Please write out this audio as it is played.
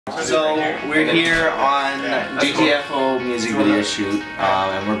So we're here on GTFO music video shoot,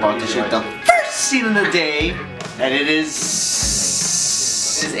 and we're about to shoot the first scene of the day, and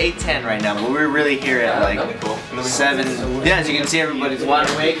it's 8:10 right now, but we're really here at like 7. Yeah, as you can see, everybody's wide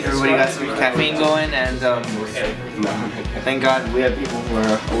awake. Everybody got some caffeine going, and thank God we have people who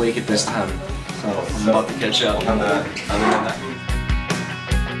are awake at this time. So I'm about to catch up.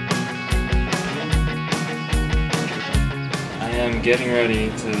 I am getting ready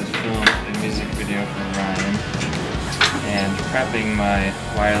to film a music video for Ryan and prepping my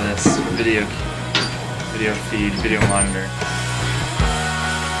wireless video feed, video monitor.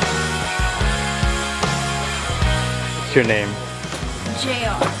 What's your name?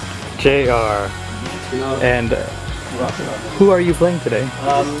 JR. JR. And who are you playing today?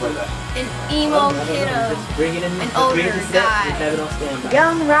 An emo kiddo. An older guy.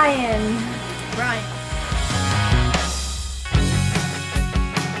 Young Ryan. Ryan.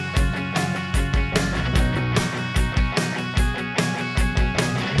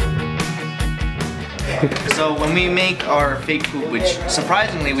 So when we make our fake poop, which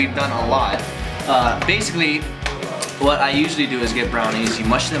surprisingly we've done a lot, basically what I usually do is get brownies, you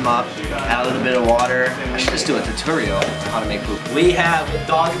mush them up, add a little bit of water. I should just do a tutorial on how to make poop. We have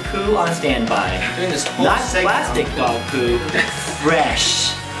dog poo on standby. Doing this whole Not segment. plastic dog poo,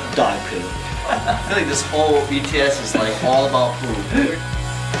 fresh dog poo. I feel like this whole BTS is like all about poop.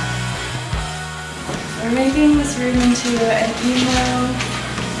 We're making this room into an emo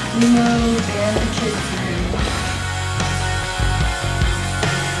band kids room.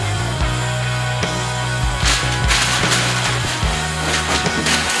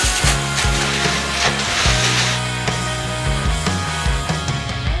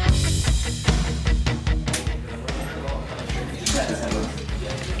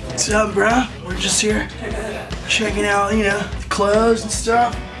 What's up, bro? We're just here checking out, you know, the clothes and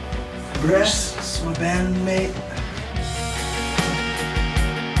stuff. Bruce, this is my bandmate.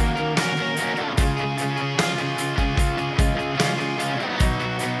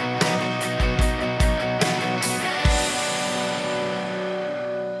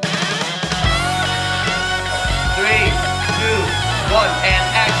 And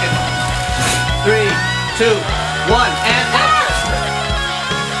action. 3, 2, 1, and action.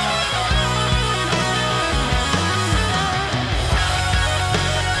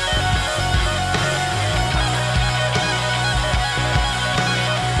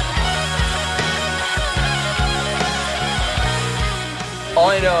 All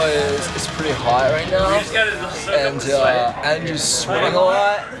I know is it's pretty hot right now, and Andrew's sweating a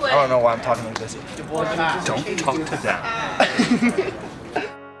lot. I don't know why I'm talking like this. Don't talk to them.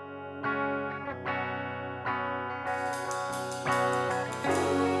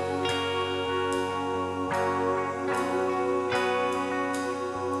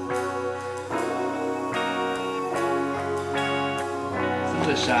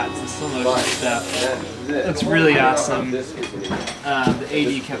 The shots, the slow motion stuff. It's really awesome. The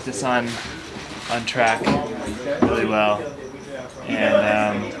AD kept us on track really well,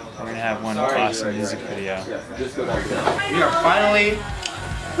 and we're gonna have one awesome music video. We are finally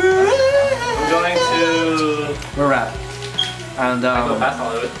going to wrap, and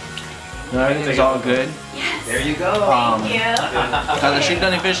everything's all good. Yes. There you go. Got the shoot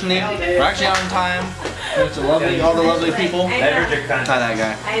done efficiently. We're actually out in time. It's a lovely, all the lovely people. Not that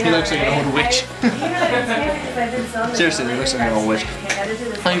guy. He looks like an old witch. Seriously, he looks like an old witch.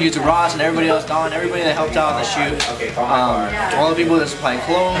 Thank you to Ross and everybody else, Don, everybody that helped out on the shoot. All the people that supplied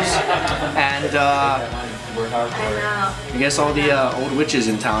clothes, and I guess all the old witches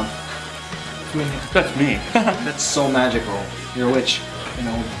in town. That's me. That's so magical. You're a witch, you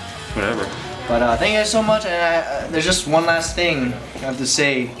know. Whatever. But thank you guys so much, and there's just one last thing I have to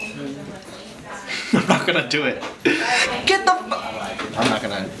say. I'm not gonna do it. Get the I'm not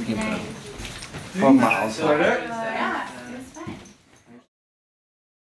gonna. We can put it. 12 miles.